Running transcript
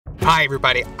Hi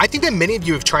everybody, I think that many of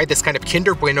you have tried this kind of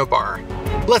Kinder Bueno bar.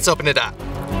 Let's open it up.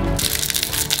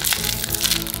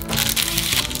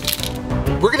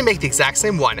 We're gonna make the exact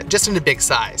same one, just in a big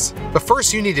size. But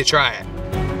first you need to try it.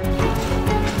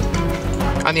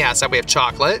 On the outside we have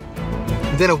chocolate,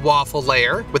 then a waffle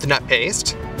layer with nut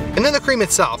paste, and then the cream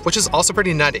itself, which is also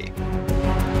pretty nutty.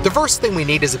 The first thing we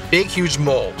need is a big, huge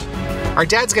mold. Our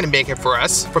dad's gonna make it for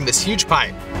us from this huge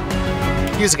pipe.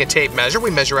 Using a tape measure, we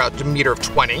measure out to a meter of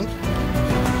 20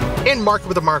 and mark it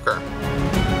with a marker.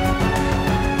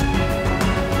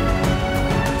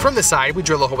 From the side, we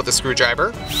drill a hole with a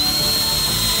screwdriver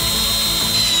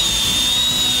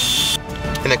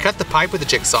and then cut the pipe with a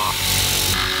jigsaw.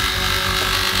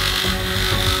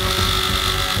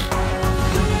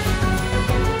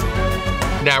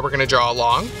 Now we're going to draw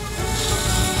along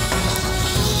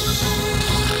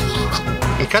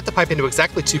and cut the pipe into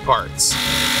exactly 2 parts.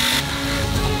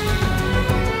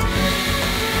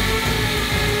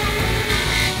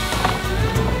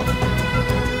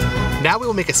 Now we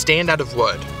will make a stand out of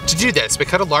wood. To do this, we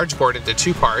cut a large board into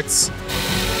 2 parts,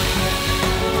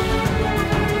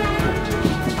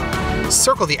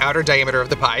 circle the outer diameter of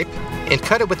the pipe, and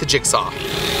cut it with the jigsaw.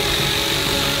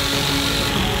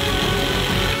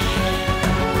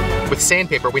 With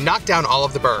sandpaper, we knock down all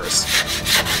of the burrs.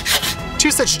 2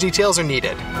 such details are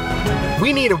needed.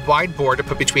 We need a wide board to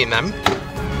put between them,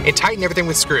 and tighten everything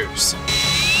with screws.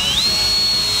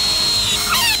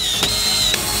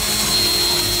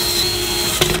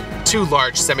 Two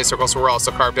large semicircles were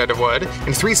also carved out of wood,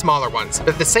 and 3 smaller ones, but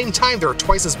at the same time they were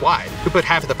twice as wide. We put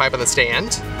half of the pipe on the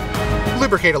stand,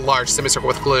 lubricate a large semicircle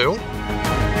with glue,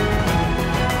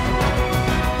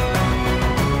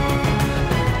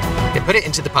 and put it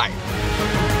into the pipe.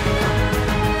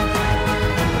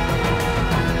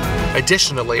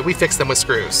 Additionally, we fix them with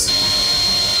screws.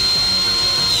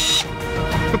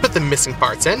 We put the missing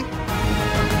parts in,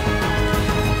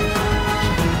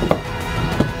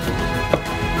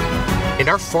 and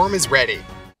our form is ready.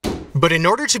 But in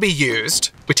order to be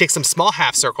used, we take some small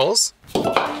half circles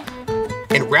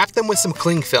and wrap them with some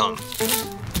cling film.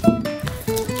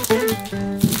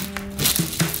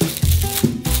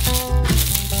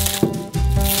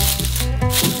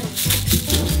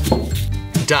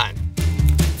 Done.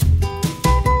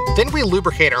 Then we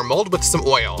lubricate our mold with some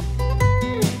oil.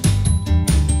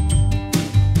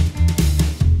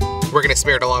 We're gonna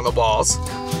smear it along the walls.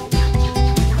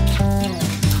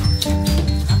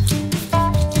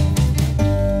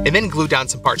 And then glue down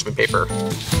some parchment paper.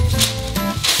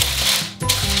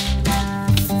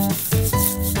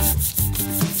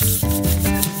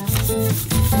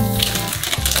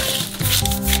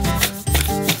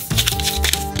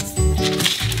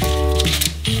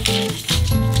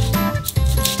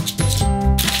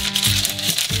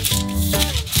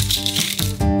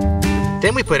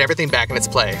 Then we put everything back in its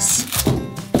place.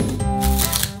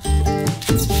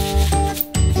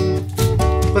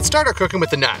 Let's start our cooking with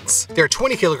the nuts. There are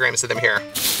 20 kilograms of them here.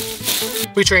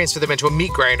 We transfer them into a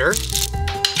meat grinder.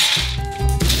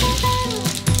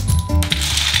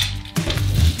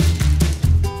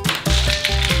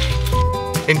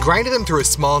 And grind them through a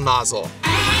small nozzle.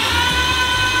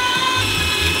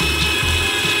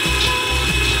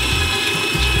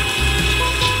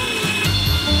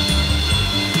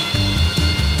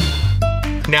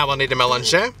 Now we'll need a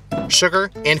mélange,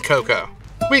 sugar, and cocoa.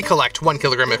 We collect 1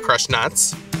 kilogram of crushed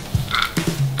nuts,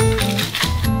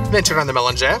 then turn on the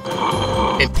mélange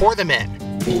and pour them in.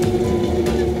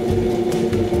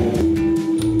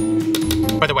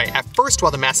 By the way, at first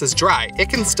while the mass is dry, it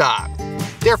can stop.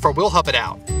 Therefore, we'll help it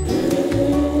out.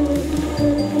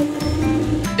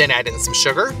 Then add in some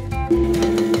sugar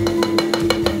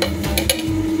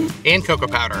and cocoa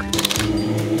powder.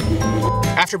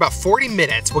 After about 40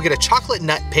 minutes, we'll get a chocolate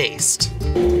nut paste.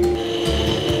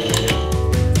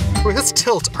 Let's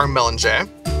tilt our mélange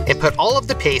and put all of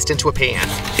the paste into a pan.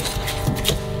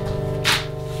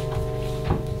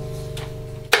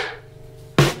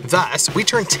 Thus, we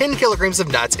turn 10 kilograms of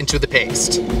nuts into the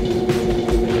paste.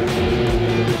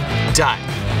 Done.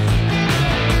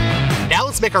 Now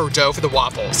let's make our dough for the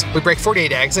waffles. We break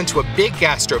 48 eggs into a big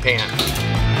gastro pan.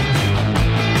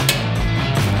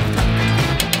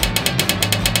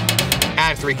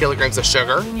 Add 3 kilograms of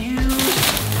sugar.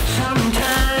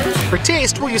 For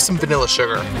taste, we'll use some vanilla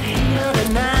sugar.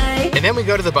 And then we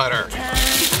go to the butter.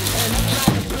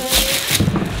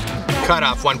 Cut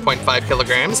off 1.5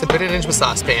 kilograms and put it into a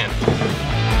saucepan.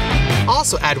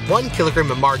 Also add 1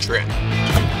 kilogram of margarine.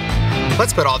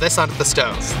 Let's put all this onto the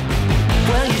stove.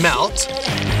 Melt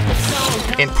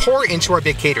and pour into our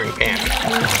big catering pan.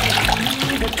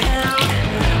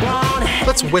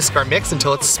 Let's whisk our mix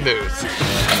until it's smooth.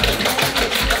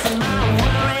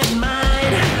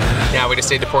 we just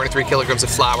need to pour in 3 kilograms of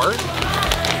flour.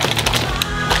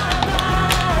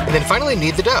 And then finally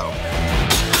knead the dough.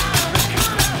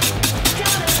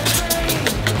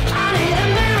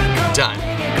 Done.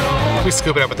 We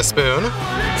scoop it up with a spoon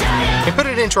and put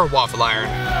it into our waffle iron.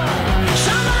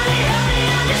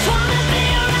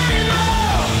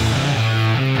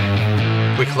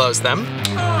 We close them.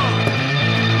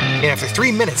 And after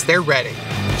 3 minutes, they're ready.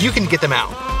 You can get them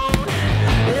out.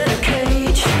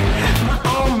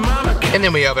 And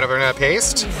then we open up our nut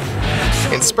paste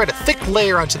and spread a thick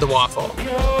layer onto the waffle.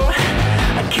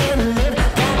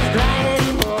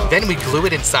 Then we glue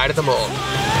it inside of the mold.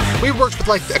 We worked with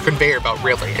like a conveyor belt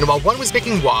really, and while one was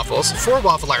making waffles, 4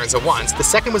 waffle irons at once, the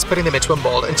second was putting them into a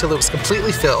mold until it was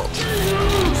completely filled.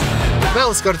 Now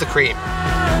let's go to the cream.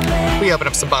 We open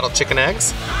up some bottled chicken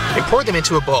eggs and pour them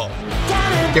into a bowl.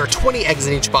 There are 20 eggs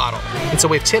in each bottle, and so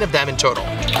we have 10 of them in total.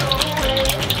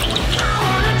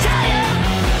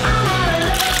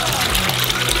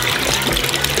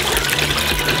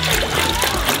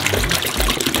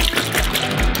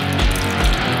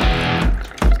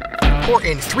 Pour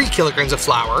in 3 kilograms of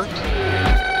flour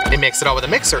and mix it all with a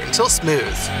mixer until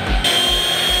smooth.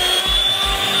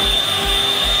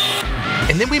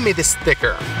 And then we made this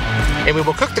thicker, and we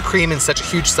will cook the cream in such a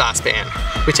huge saucepan.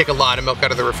 We take a lot of milk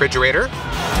out of the refrigerator.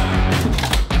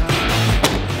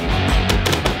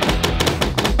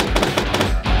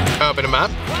 Open them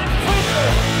up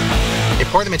and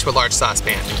pour them into a large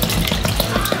saucepan.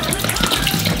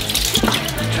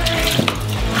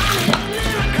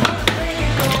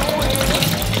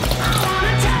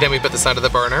 Then we put this under the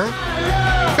burner,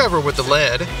 cover with the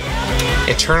lid,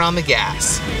 and turn on the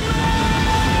gas.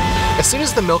 As soon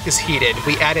as the milk is heated,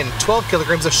 we add in 12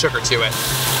 kilograms of sugar to it.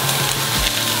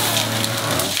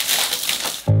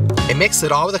 And mix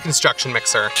it all with a construction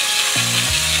mixer.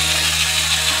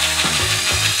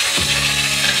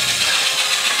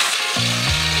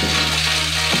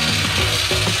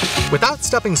 Without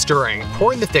stopping stirring,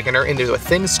 pour in the thickener into a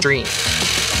thin stream.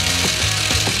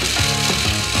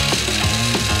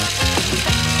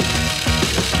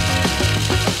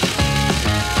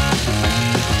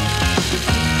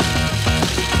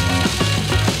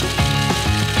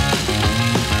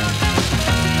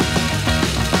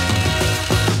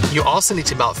 You also need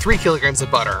to melt 3 kilograms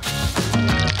of butter.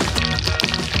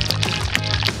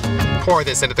 Pour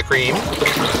this into the cream.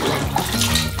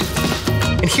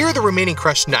 And here are the remaining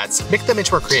crushed nuts. Mix them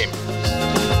into our cream.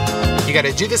 You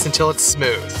gotta do this until it's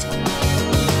smooth.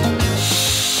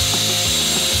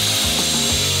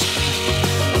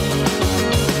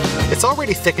 It's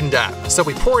already thickened up, so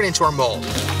we pour it into our mold.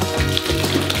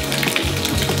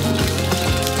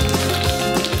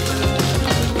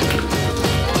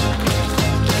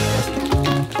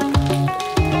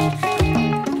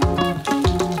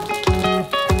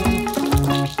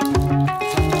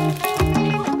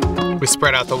 We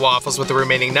spread out the waffles with the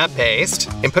remaining nut paste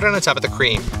and put it on top of the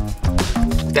cream.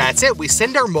 That's it, we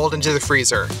send our mold into the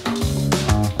freezer.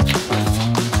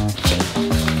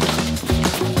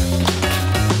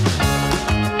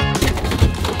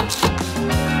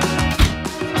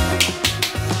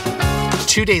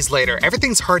 Two days later,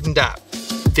 everything's hardened up.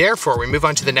 Therefore, we move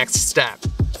on to the next step.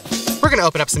 We're gonna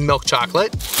open up some milk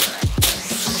chocolate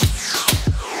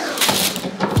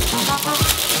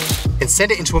and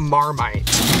send it into a Marmite.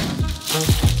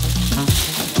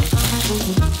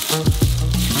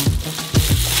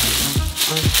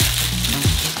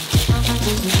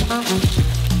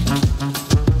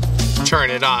 Turn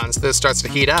it on so this starts to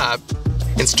heat up,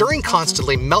 and stirring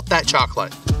constantly, melt that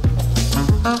chocolate.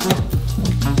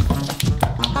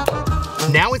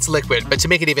 Now it's liquid, but to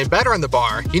make it even better on the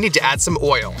bar, you need to add some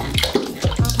oil.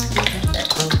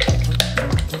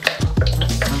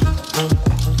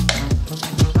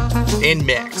 And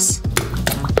mix.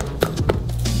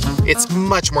 It's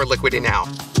much more liquidy now.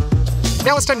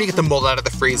 Now it's time to get the mold out of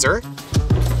the freezer.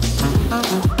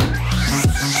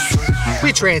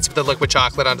 We transfer the liquid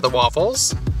chocolate onto the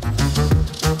waffles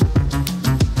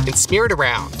and smear it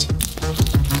around.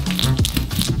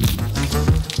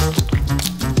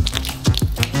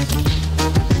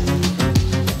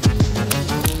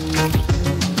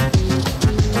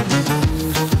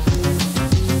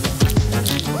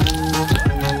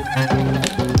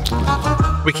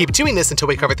 We keep doing this until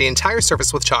we cover the entire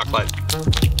surface with chocolate.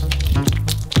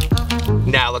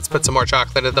 Now let's put some more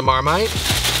chocolate into the Marmite.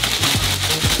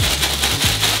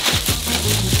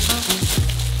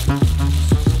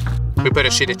 We put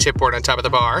a sheet of chipboard on top of the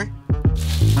bar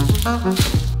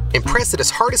and press it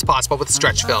as hard as possible with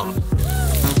stretch film.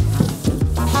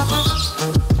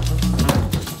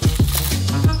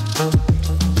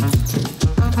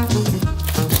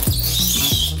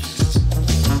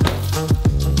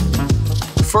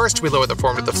 First, we lower the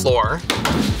form to the floor.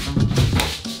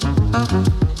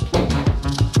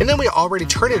 And then we already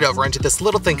turn it over into this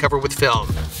little thing covered with film.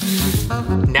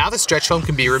 Now the stretch film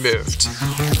can be removed.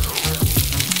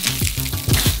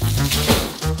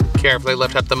 Carefully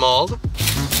lift up the mold.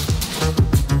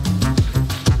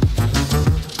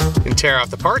 And tear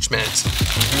off the parchment.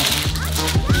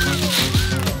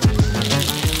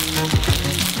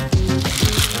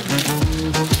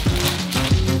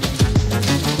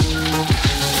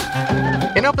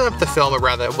 And open up the film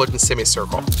around that wooden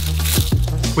semicircle.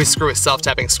 We screw a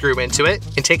self-tapping screw into it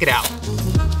and take it out.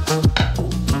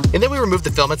 And then we remove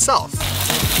the film itself.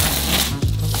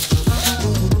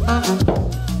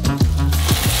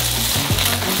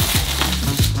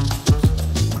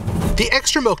 The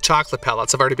extra milk chocolate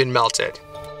pellets have already been melted.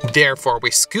 Therefore,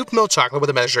 we scoop milk chocolate with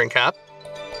a measuring cup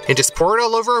and just pour it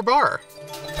all over our bar.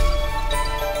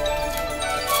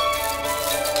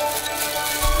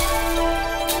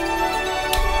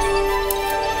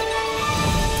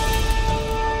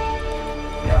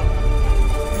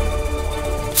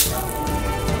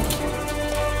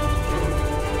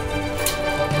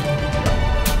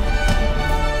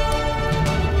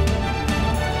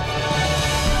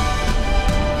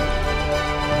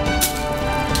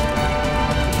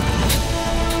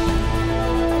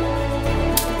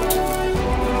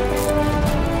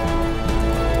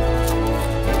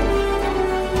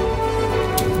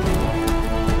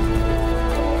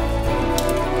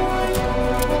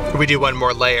 We do one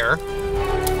more layer.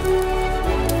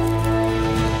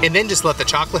 And then just let the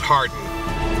chocolate harden.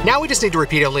 Now we just need to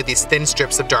repeat only these thin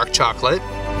strips of dark chocolate.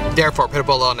 Therefore, put a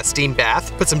bowl on a steam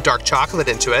bath, put some dark chocolate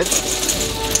into it.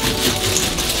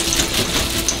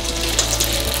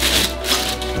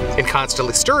 And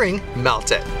constantly stirring,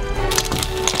 melt it.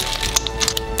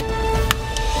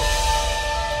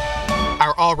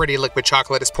 Our already liquid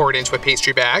chocolate is poured into a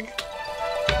pastry bag.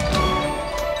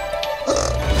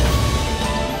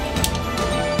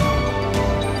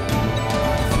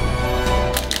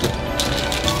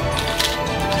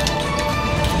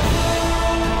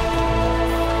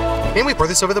 And we pour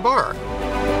this over the bar.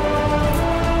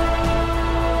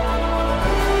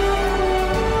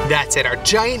 That's it, our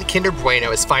giant Kinder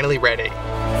Bueno is finally ready.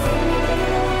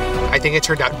 I think it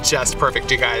turned out just perfect,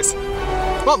 you guys.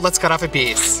 Well, let's cut off a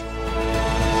piece.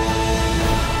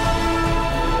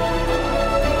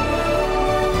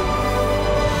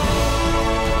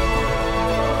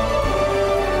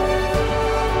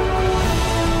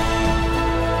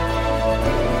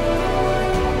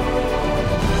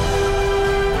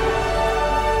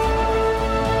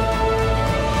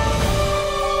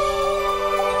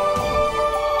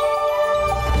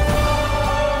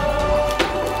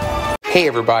 Hey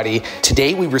everybody,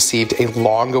 today we received a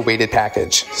long-awaited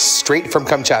package, straight from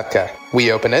Kamchatka.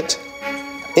 We open it.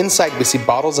 Inside we see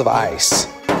bottles of ice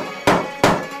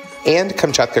and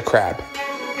Kamchatka crab.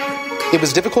 It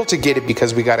was difficult to get it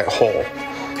because we got it whole.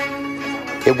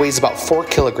 It weighs about 4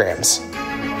 kilograms.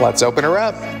 Let's open her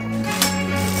up.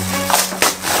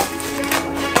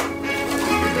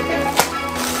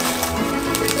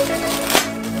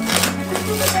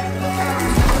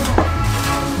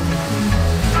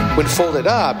 When folded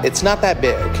up, it's not that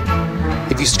big.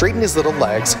 If you straighten his little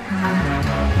legs,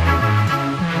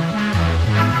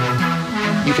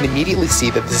 you can immediately see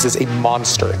that this is a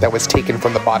monster that was taken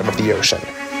from the bottom of the ocean.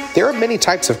 There are many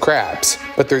types of crabs,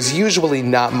 but there's usually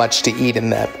not much to eat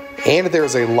in them, and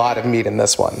there's a lot of meat in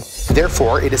this one.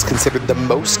 Therefore, it is considered the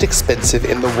most expensive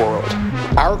in the world.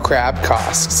 Our crab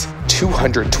costs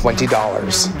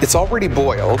 $220. It's already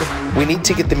boiled. We need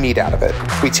to get the meat out of it.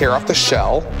 We tear off the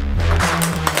shell.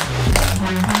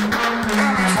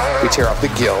 We tear off the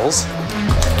gills.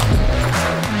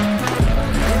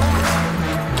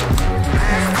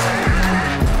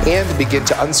 And begin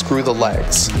to unscrew the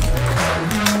legs.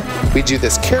 We do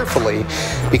this carefully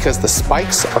because the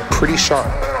spikes are pretty sharp.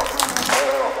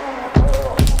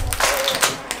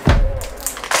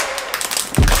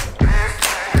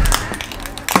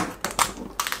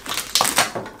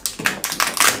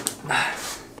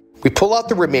 We pull out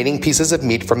the remaining pieces of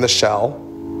meat from the shell,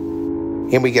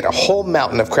 and we get a whole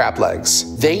mountain of crab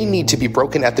legs. They need to be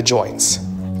broken at the joints.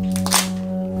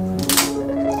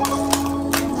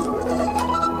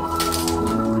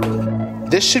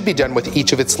 This should be done with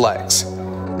each of its legs.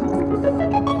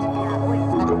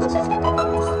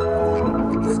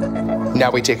 Now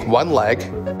we take one leg,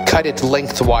 cut it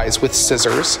lengthwise with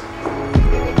scissors,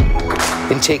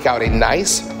 and take out a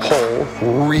nice, whole,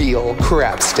 real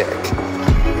crab stick.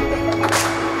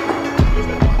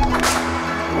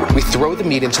 We throw the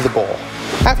meat into the bowl.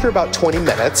 After about 20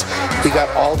 minutes, we got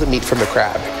all the meat from the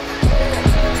crab.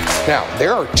 Now,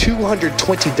 there are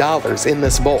 $220 in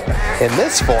this bowl. In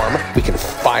this form, we can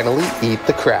finally eat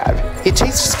the crab. It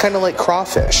tastes kind of like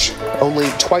crawfish, only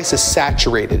twice as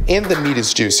saturated, and the meat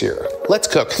is juicier. Let's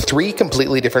cook 3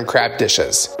 completely different crab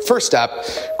dishes. First up,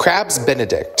 Crab's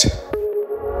Benedict.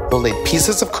 We'll need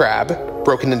pieces of crab,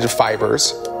 broken into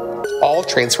fibers, all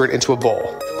transferred into a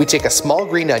bowl. We take a small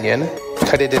green onion,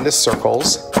 cut it into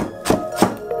circles,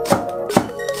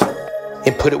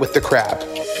 and put it with the crab.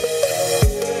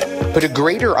 Put a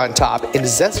grater on top and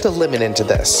zest a lemon into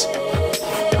this.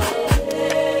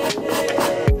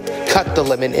 Cut the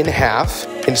lemon in half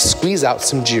and squeeze out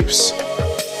some juice.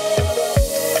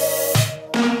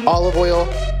 Olive oil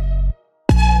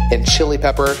and chili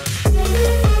pepper,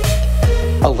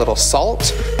 a little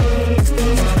salt.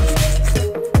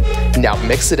 Now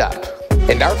mix it up.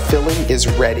 And our filling is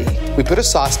ready. We put a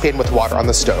saucepan with water on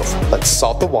the stove. Let's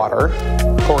salt the water,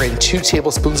 pour in 2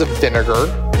 tablespoons of vinegar,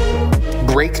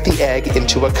 break the egg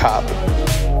into a cup.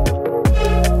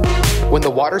 When the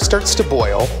water starts to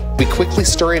boil, we quickly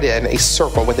stir it in a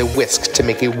circle with a whisk to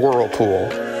make a whirlpool.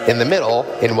 In the middle,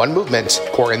 in one movement,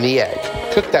 pour in the egg.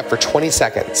 Cook that for 20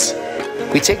 seconds.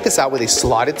 We take this out with a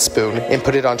slotted spoon and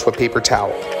put it onto a paper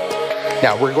towel.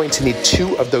 Now we're going to need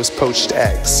 2 of those poached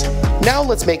eggs. Now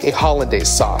let's make a hollandaise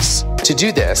sauce. To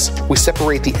do this, we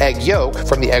separate the egg yolk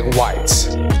from the egg whites.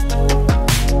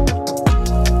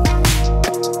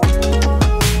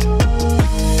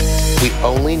 We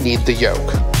only need the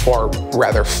yolk, or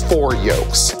rather 4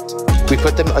 yolks. We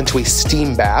put them onto a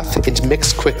steam bath and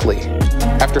mix quickly.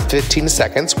 After 15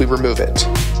 seconds, we remove it.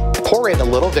 Pour in a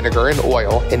little vinegar and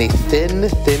oil in a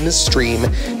thin stream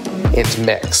and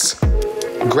mix.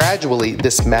 Gradually,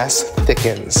 this mass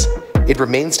thickens. It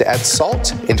remains to add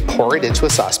salt and pour it into a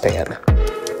saucepan.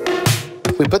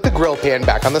 We put the grill pan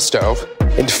back on the stove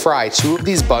and fry 2 of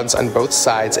these buns on both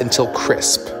sides until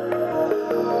crisp.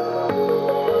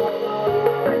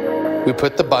 We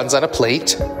put the buns on a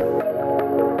plate,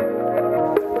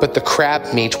 put the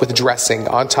crab meat with dressing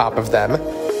on top of them,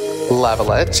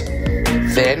 level it,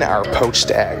 then our poached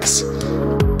eggs.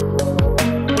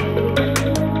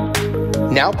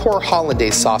 Now pour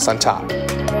hollandaise sauce on top.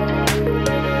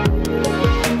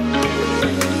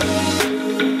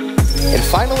 And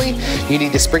finally, you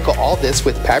need to sprinkle all this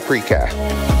with paprika.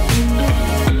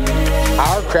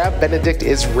 Our crab benedict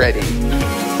is ready.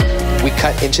 We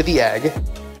cut into the egg,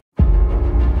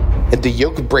 and the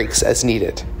yolk breaks as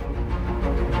needed.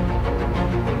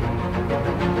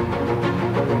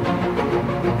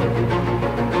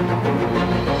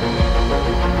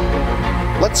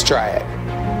 Let's try it.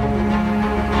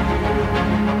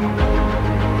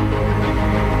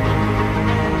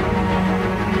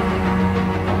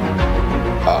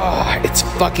 It's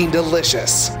fucking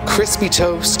delicious. Crispy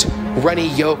toast, runny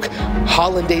yolk,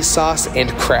 hollandaise sauce,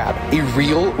 and crab. A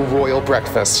real royal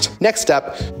breakfast. Next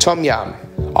up, tom yum.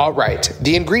 All right,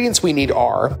 the ingredients we need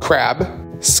are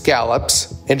crab,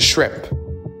 scallops, and shrimp.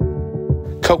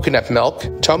 Coconut milk,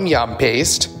 tom yum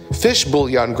paste, fish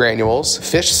bouillon granules,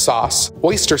 fish sauce,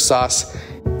 oyster sauce,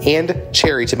 and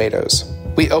cherry tomatoes.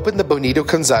 We open the bonito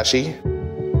konzashi,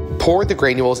 pour the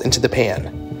granules into the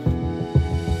pan.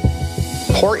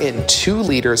 Pour in 2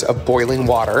 liters of boiling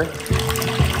water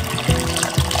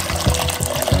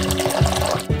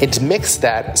and mix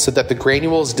that so that the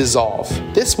granules dissolve.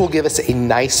 This will give us a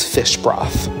nice fish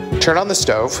broth. Turn on the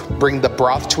stove, bring the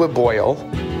broth to a boil,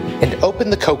 and open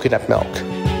the coconut milk.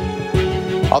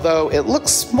 Although it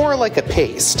looks more like a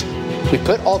paste, we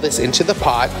put all this into the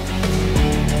pot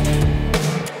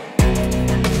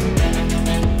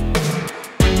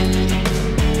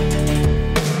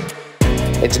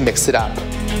and to mix it up.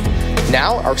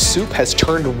 Now our soup has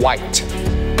turned white,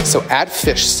 so add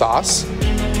fish sauce,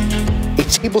 a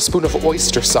tablespoon of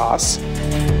oyster sauce,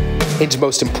 and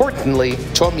most importantly,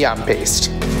 tom yum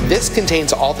paste. This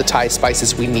contains all the Thai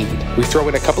spices we need. We throw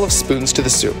in a couple of spoons to the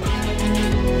soup.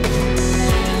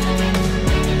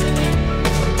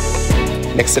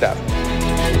 Mix it up.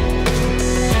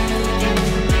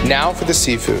 Now for the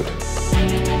seafood.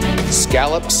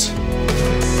 Scallops,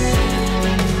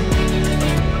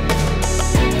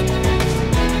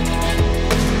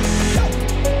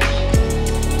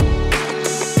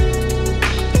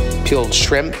 peeled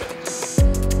shrimp,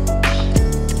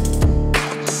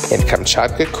 and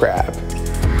Kamchatka crab.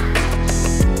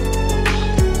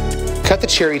 Cut the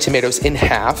cherry tomatoes in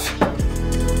half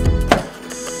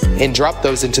and drop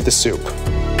those into the soup.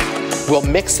 We'll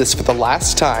mix this for the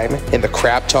last time and the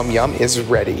crab tom yum is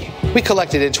ready. We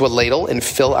collect it into a ladle and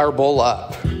fill our bowl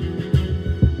up.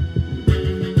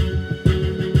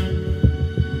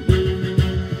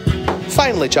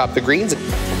 Finally chop the greens and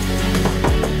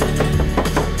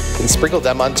and sprinkle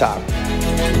them on top.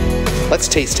 Let's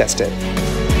taste test it.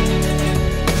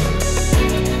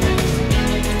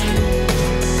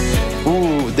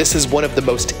 Ooh, this is one of the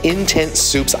most intense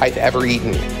soups I've ever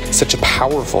eaten. Such a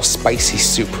powerful, spicy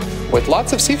soup with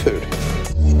lots of seafood.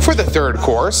 For the third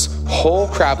course, whole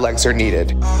crab legs are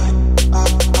needed.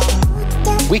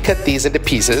 We cut these into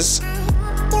pieces,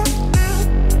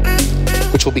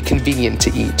 which will be convenient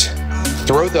to eat.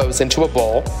 Throw those into a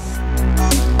bowl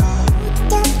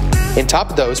and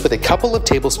top those with a couple of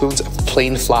tablespoons of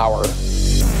plain flour.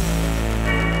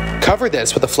 Cover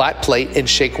this with a flat plate and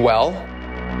shake well.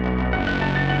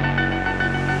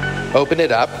 Open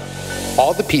it up.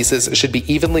 All the pieces should be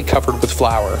evenly covered with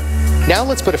flour. Now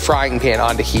let's put a frying pan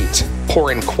on to heat.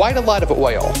 Pour in quite a lot of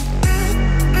oil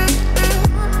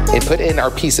and put in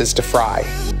our pieces to fry.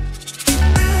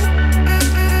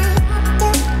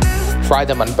 Fry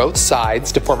them on both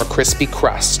sides to form a crispy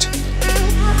crust.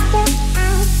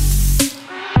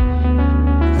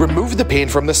 Remove the pan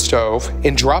from the stove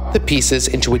and drop the pieces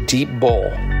into a deep bowl.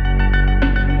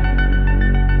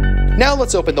 Now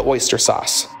let's open the oyster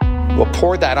sauce. We'll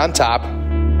pour that on top,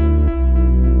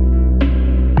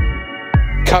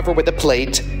 cover with a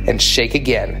plate, and shake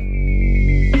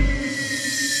again.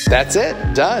 That's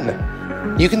it,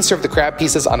 done. You can serve the crab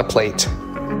pieces on a plate.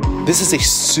 This is a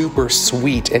super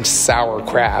sweet and sour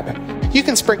crab. You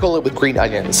can sprinkle it with green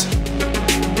onions.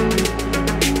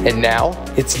 And now,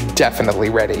 it's definitely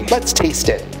ready. Let's taste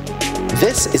it.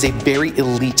 This is a very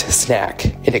elite snack,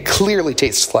 and it clearly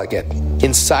tastes like it.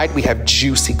 Inside we have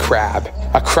juicy crab,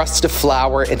 a crust of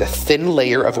flour, and a thin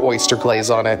layer of oyster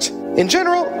glaze on it. In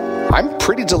general, I'm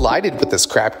pretty delighted with this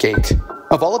crab cake.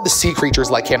 Of all of the sea creatures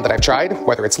like him that I've tried,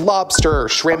 whether it's lobster, or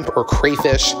shrimp, or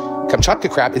crayfish,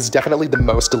 Kamchatka crab is definitely the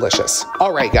most delicious.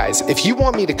 Alright guys, if you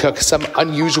want me to cook some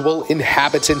unusual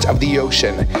inhabitant of the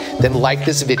ocean, then like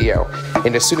this video,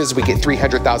 and as soon as we get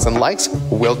 300,000 likes,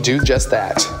 we'll do just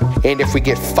that. And if we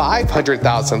get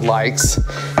 500,000 likes,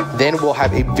 then we'll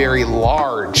have a very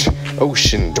large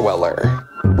ocean dweller.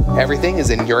 Everything is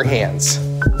in your hands.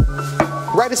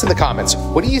 Write us in the comments,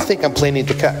 what do you think I'm planning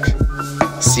to cook?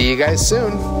 See you guys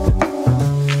soon.